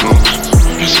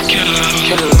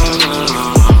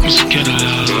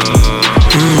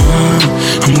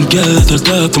 I'm a girl that does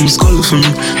that, I'm a scholar for me.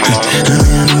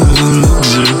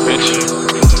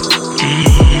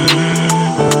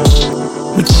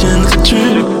 My chin is a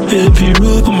trick, happy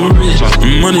rope, I'm a rich.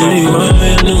 Money,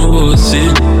 I know what's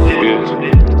it.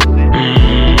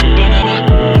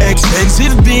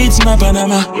 Expensive beats in my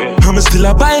Panama. I'm still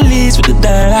a buy lease with the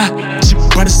dollar. Ship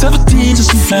on the 17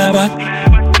 just to fly back.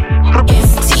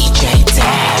 It's TeeJay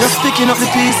Daps. Just picking up the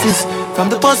pieces from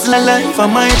the puzzle of life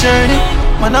on my journey.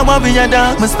 Man, I won't be a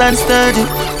dog, man stand sturdy.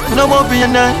 Me no won't be a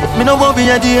night, me no won't be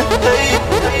a day.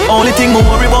 Only thing me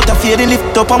worry about a fading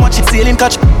lift up and watch it sailing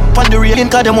catch on the railing,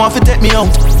 cause them want to take me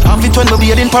out. Half it when me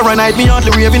bleeding paranoid, me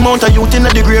hardly raving. Mount a youth in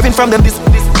the graving from them this.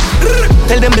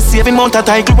 Tell them me saving mount a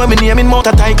title when me naming mount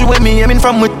a title when me aiming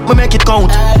from with me make it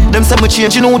count. Them say me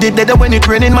change, you know they dead when it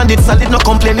raining. Man did solid, no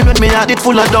complaining when me heart it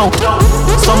full of doubt.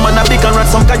 Some man a big and rat,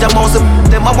 some guy a mouse.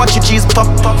 Them a watch the cheese pop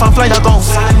and fly a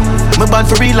guns. Me bad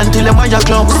for real until them wire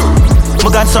clowns. Me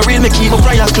got so real, me keep my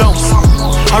prior clowns.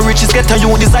 How riches get to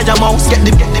you desire mouse. Get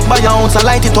the buy a ounce, I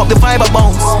light it up the fiber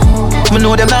bounce. Me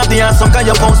know them not the ass, some guy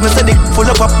a bounce. Me say they full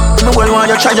up up, me well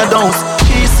want you try your downs.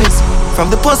 Pieces from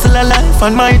the puzzle of life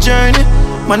on my journey.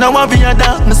 Man, I won't be a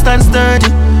dog, me stand sturdy.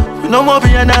 Me no more be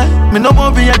a night, me no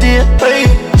more be a day. Hey.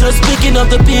 Just picking up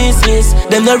the pieces.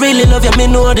 Them not really love you, me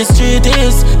know the street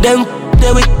is. Them,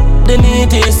 they with the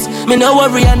neatest. Me no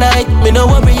worry a night, me no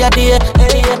worry a day.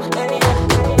 Hey.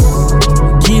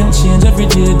 Game change every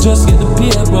day, just get the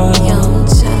paper.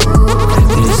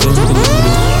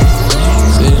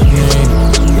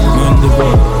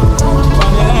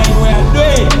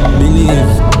 Believe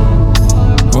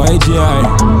YGI,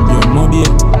 your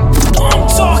mobile. I'm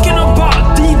talking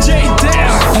about DeeJay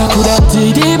Daps. I could have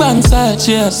take the bank side,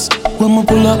 yes. When I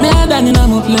pull up, me head and in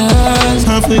my place. I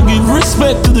have to give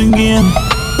respect to the game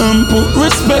and put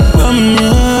respect on me.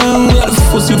 We are the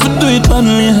first you to do it on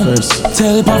me.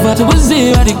 Tell poverty was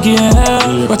there at the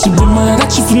game, but you be mad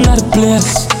that you from another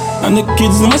place. And the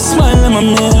kids, them a smile and my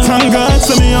man. Thank God,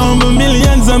 so me humble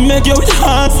millions and make you with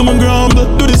heart for my grumble.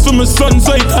 Do this for my son,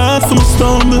 so it hard for my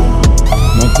stumble.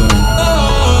 No time.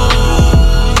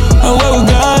 Oh, well,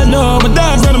 God, no, my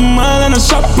dogs got a mile and a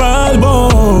shop all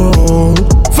boat.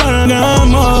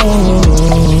 Faragamo.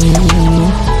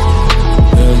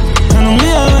 And me,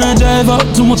 I wanna drive out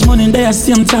too much money in there,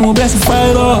 same time we bless the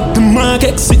fire up. The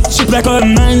market sit cheap like all the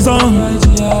 9s on.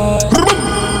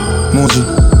 Moji.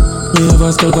 Me have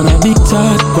a stuck on a big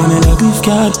tart, one in a gift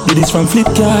card. Do this from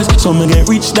Flipkart, so me get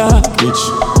rich that. Rich.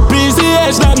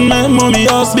 PCH that my mommy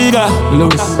house bigger.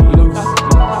 Lewis.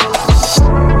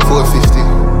 450.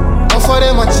 For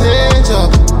them a change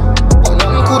up, but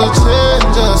nothing could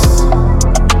change us.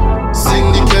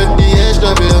 Syndicate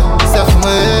DHW, stuff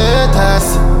my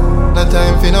haters. No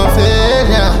time for no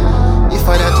failure. If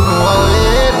I don't know how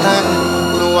wait long,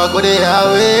 you know I go there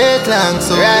wait long.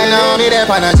 So right now me there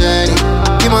on a journey.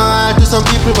 Give my heart to some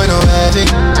people but no heavy.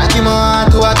 I give my heart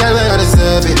to a girl when I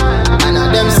deserve it. And now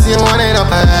them same one end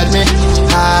up at me.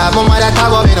 My mother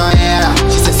talk about me no hair.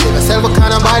 She said save yourself, what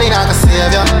kind of body that can save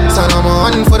ya. So no more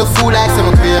hunting for the fool like some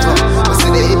craver. But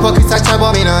see the hypocrites that talk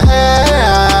about me no hair.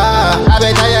 I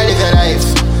better you live your life.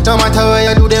 No matter what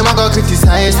you do, them I go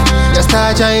criticize. Just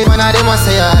start jive and them I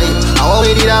say hi. I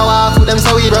always did a walk with them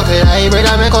so we rock it high.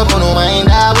 Brother make up on no mind,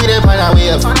 we dey pan a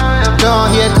wave. Don't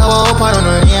hate cover up on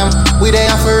no name. We dey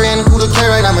for rain, cool to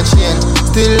carry on my chain.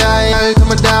 Still loyal to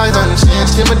my dogs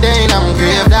unchanged. Till my day in I'm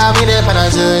grave, that we dey pan a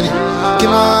journey.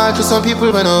 Give my heart to some people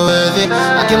when no worthy.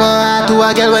 I give my heart to a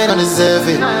girl when I deserve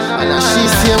it. And now she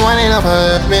see one end up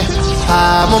hurt me.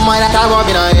 My mother talk about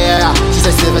me no hair. She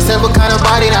said save yourself, what kind of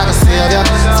body that can save ya.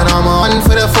 So now I'm on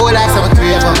for the fool like some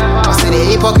craver. I see the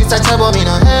hypocrites that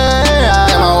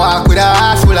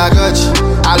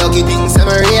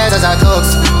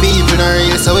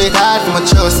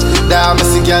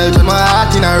girl, put my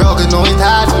heart in a rug. Know it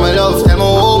hard for my love, tell me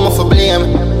who me for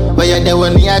blame. But you're there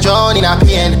when me a drown in a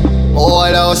pain. All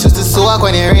house used to soak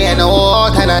when it rain. Now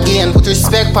out and again, put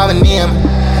respect for my name.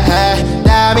 Hey,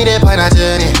 damn me there on a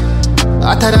journey.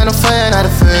 Hotter than a fire in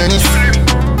the furnace.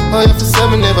 Oh, you for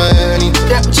some never earn it.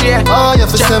 Oh, you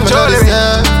for some never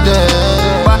deserve it.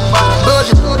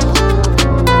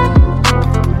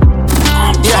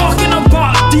 I'm talking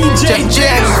about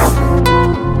DeeJay.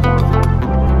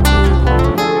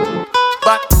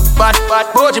 Bad,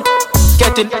 Boji,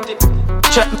 get in.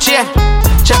 Check my chain,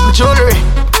 check my jewelry.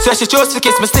 So she chose to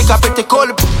kiss me, stick up pretty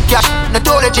cold. Cash, not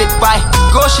all legit, buy.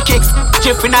 Go she kicks,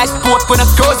 Jiffy nice sport when I'm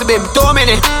close, baby. 2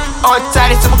 minutes,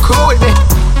 outside it's some cool with me.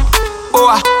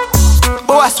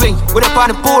 Boy, swing, with up on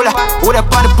the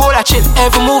polar, chill.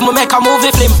 Every move me make a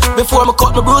movie film. Before me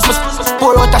cut my bruise, me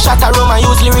pour out a shot of rum and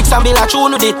use lyrics and build a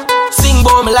tune with it. Sing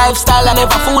about my lifestyle, I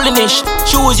never foolish.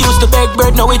 Shoes used to beg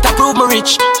bread, now it approve me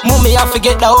rich. Mommy, I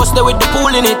forget the house there with the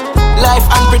pool in it. Life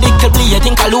unpredictably, I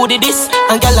think I loaded this.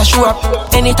 And girl, I show up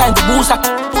anytime the boost up.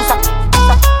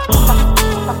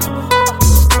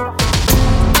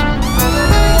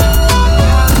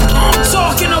 I'm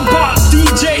talking about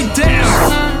DeeJay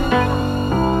Daps.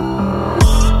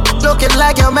 Looking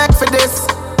like you're meant for this.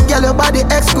 Girl, your body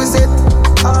exquisite.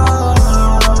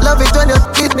 Love it when you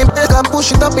hit me milk and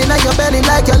push it up in your belly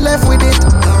like you're left with it.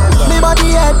 Me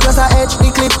body head just a edge the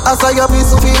clip. I saw your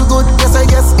piece to feel good. Yes, I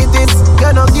guess it is.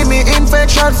 You don't give me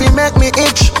infection, feel make me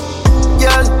itch.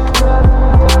 Girl,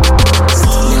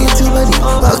 still into body,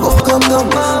 back off, come down.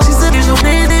 She said you do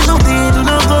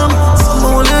not come.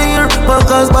 Someone here, back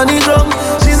as bunny drum.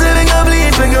 She said make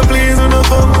you please do not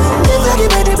come. If you give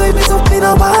me the baby, so clean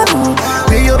up my room.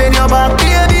 Lay you in your back,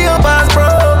 baby, your pass, bro.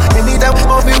 Anytime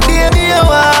of him, baby, you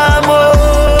want more.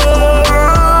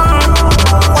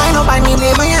 Why not buy me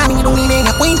name, Miami, don't need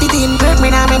a pointy thing. Break me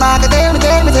now, me back, tell me,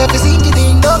 every single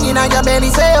thing. Dog in your belly,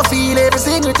 say you feel every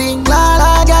single thing.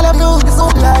 La, girl, I'm new, it's so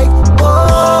like,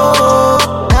 oh,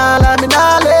 nah, me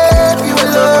nah let you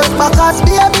alone. Because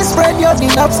baby, spread your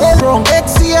thing up, say wrong.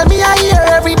 XC and me, I hear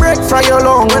every break from your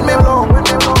lung. When me long,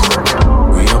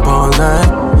 we up all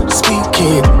night,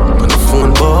 speaking on the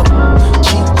phone, but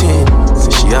cheating.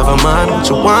 Say she have a man, but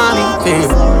you want him.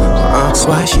 I asked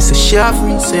why, she said she have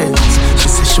reasons. She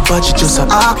said she budget just an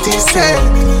artist. Said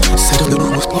the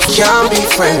rules, we can't be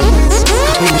friends.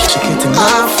 Maybe she getting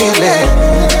my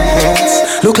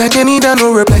feelings. Look like you need a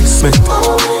no replacement.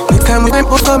 Anytime we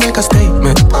both make a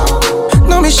statement.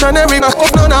 No missionary, no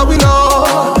now we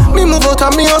know. Me move out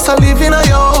of me house and live in a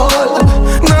yard.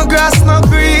 No grass, no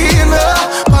green,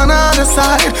 on the other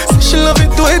side. Say she love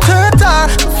it to it hurt her.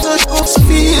 Flush books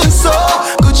feel so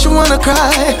good, she wanna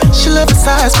cry. She love the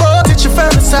size, but it she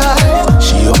fantasize.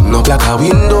 She open up like a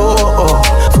window,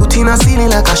 foot in a ceiling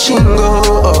like a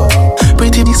shingle.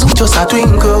 Pretty this just a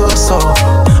twinkle, so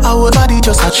our body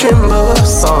just a tremble,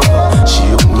 so she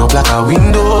open up like a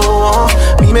window.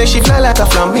 Me make she fly like a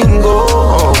flamingo.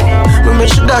 Me make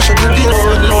she dash at the deal.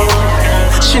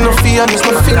 She no fear, miss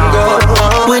no finger.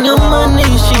 When your man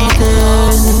is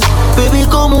cheating, baby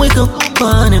come wake up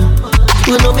on him.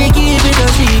 We no be keep it a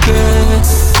secret.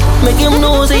 Make him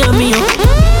know say I'm me up.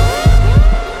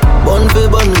 Bun for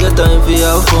bun, get time for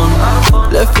your fun.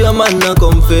 Left your man now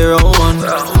come for round one.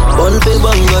 Bun for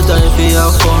bun, got time for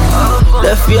your fun.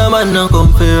 Left your man now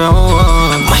come for round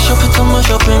one. Mash up it and mash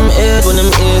up him head when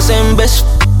him ears him best.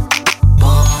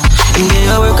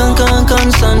 Yeah, I work and can't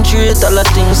concentrate. All the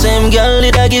things same girl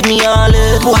did I give me all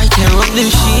it. Boy, tear up the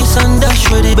sheets and dash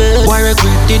for the bed. Why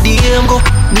regret the DM go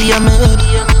be a maid?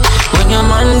 When your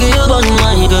man give you bun,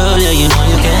 my girl, yeah, you know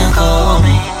you can't call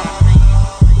me.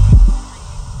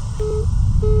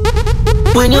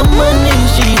 When your man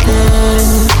is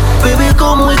cheating, baby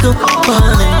come wake up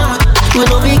on him. We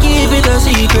don't be keep it a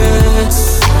secret.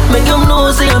 Make him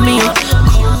know say I'm me.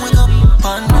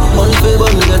 One for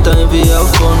bun, got time for your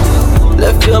fun.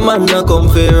 Left your man now come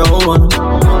for round one.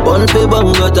 One for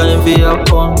bun, got time for your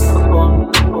fun.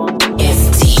 It's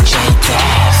TeeJay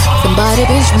Daps. Somebody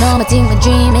bitch know me think me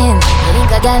dreaming. I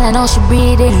think I got I know she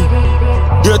breathing.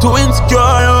 You're too insecure,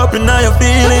 up in all your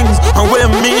feelings. And when I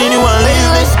mean you want to leave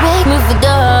me. Respect me for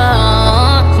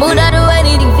done. But I do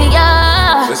anything for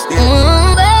ya.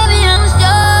 Baby, I'm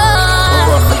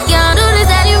sure we can't do this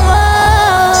anymore.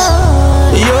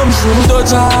 Yo, me shouldn't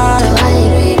touch her.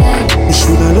 Me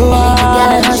shouldn't love her.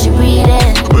 Girl, I know she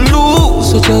breathing. Blue,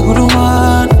 such a good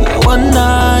woman. One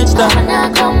night stand.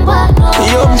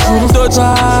 Yo, me shouldn't touch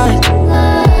her.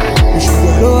 Me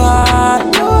shouldn't love her.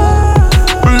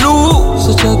 Blue,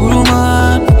 such a good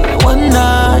woman. One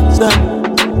night stand.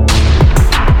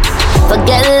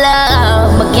 Forget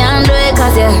love, but can't do it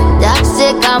cause you're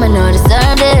toxic. I'm not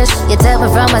deserve it.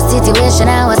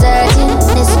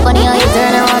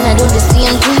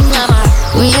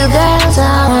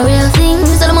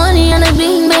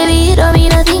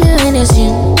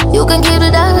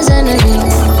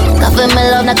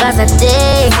 a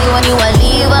day. See when you a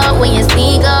leave out, when you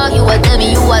sneak out, you a tell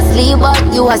me you a sleep out,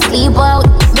 you a sleep out.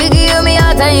 Big hear me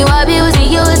out and you abuse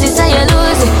it, use it, so you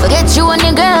lose it. Forget you and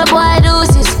your girl, boy,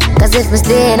 deuces. Cause if I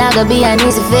stay, I could be an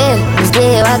easy fail.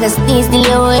 Stay, I can sneeze, steal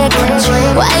your way.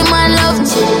 Why man love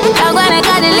you? I'm gonna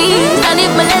got the least. And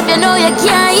if I let you know you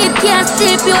can't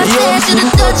sleep, you stay to the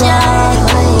touch.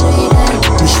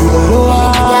 You should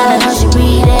have gotta know she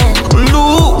breathing.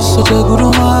 Blue, such a good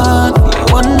woman.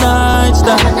 One night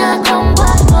stand.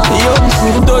 You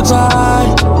should touch her.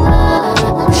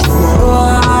 You should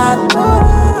have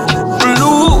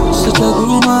Blue, such a good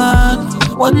woman.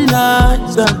 One night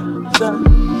stand.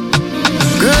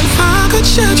 Girl, if I could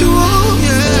shed you all,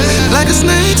 yeah, like a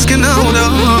snake skin out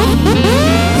of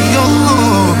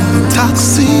you're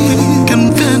toxic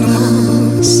and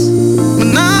venomous.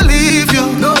 When I leave you,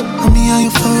 I'm here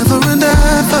you forever and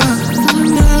ever.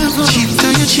 Cheat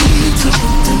till you cheat,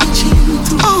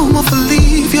 oh, I'm off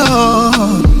leave you.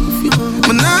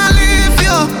 When I leave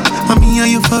you, I'm here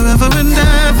you forever and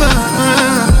ever.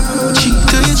 Cheat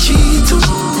till you cheat,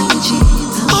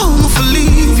 oh, I'm off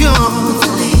leave you.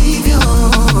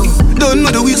 Don't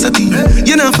know the ways of team.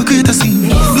 You're not for greater scene.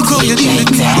 Look how you deal with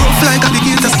me. Rough like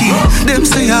alligator skin. Them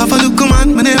say I have a look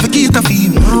man, me never get a feel.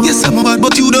 Yes, I'm a bad,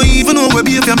 but you don't even know where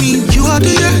behavior mean. You are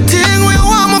the thing where you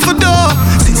want me for door.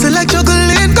 Since I like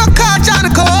juggling, got catch on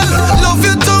the call. Love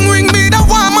your tongue ring me, that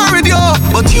one married you.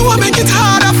 But you will make it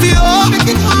harder for you.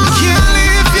 Can't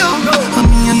leave you. I'm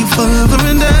here you forever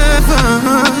and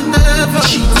ever.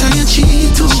 Cheat and you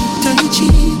cheat,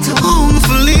 oh, I'm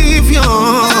for leave you.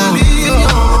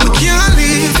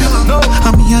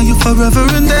 I'm here you forever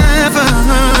and ever.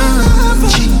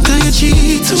 Cheat and you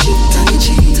cheat,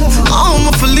 oh, I'm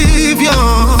off leave you.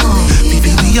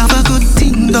 Baby, we have a good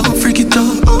thing, don't freak it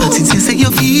up. And since you say you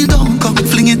feel, don't come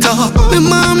fling it up. My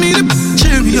mom need a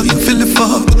cherry, how you fill it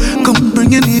up. Come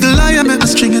bring your needle, I make me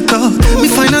string it up. Me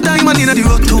find a diamond in the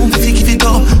road, don't give it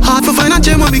up. Hard to find a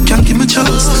gem when we can't give me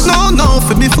trust. No,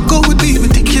 for me for go would be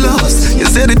ridiculous. You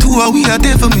said the two are we are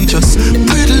there for me, just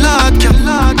pray the Lord, can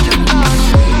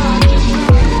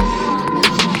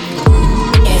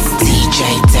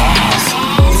DeeJay Daps.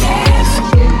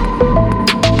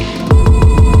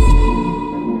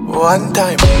 One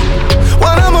time,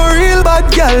 when I'm a real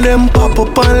bad girl, them pop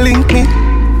up and link me.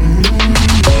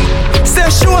 Say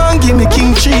she want give me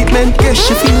king treatment, guess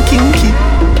she feel kinky.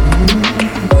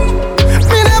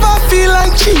 Me never feel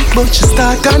like cheap, but she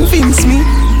start convince me.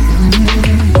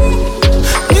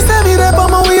 Me say me there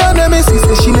on my way and them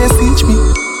say she message me.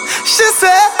 She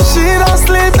say she don't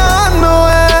sleep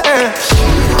nowhere.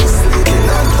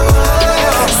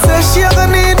 Say she gonna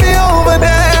need me over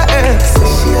there.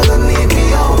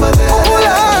 Pull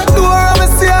out the door and me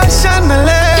see her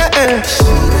chandelier.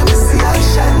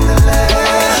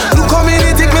 Look how me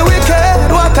they take me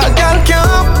wicked, what a girl can.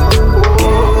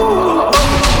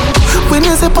 When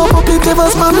you say pop up, it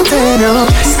was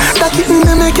spontaneous. That keep me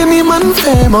make any man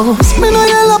famous. Me know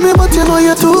you love me, but you know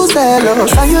you're too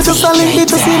zealous. And you just a link me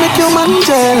to see make your man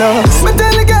jealous. Me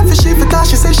tell the girl for she because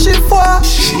she say she for.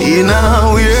 She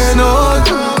now we're not.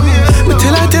 Me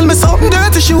tell me something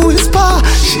dirty, she whisper.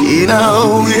 She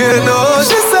now we're not.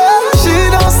 She say she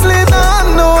don't sleep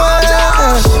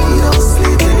nowhere. She don't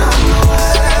sleep nowhere.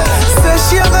 Say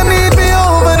she ever need me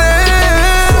over there.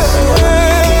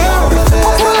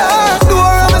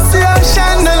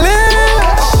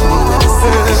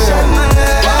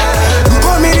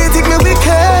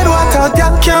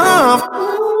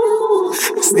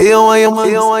 Stay on your mind.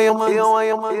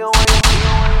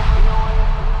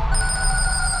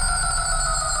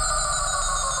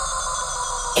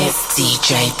 It's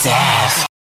DeeJay Daps.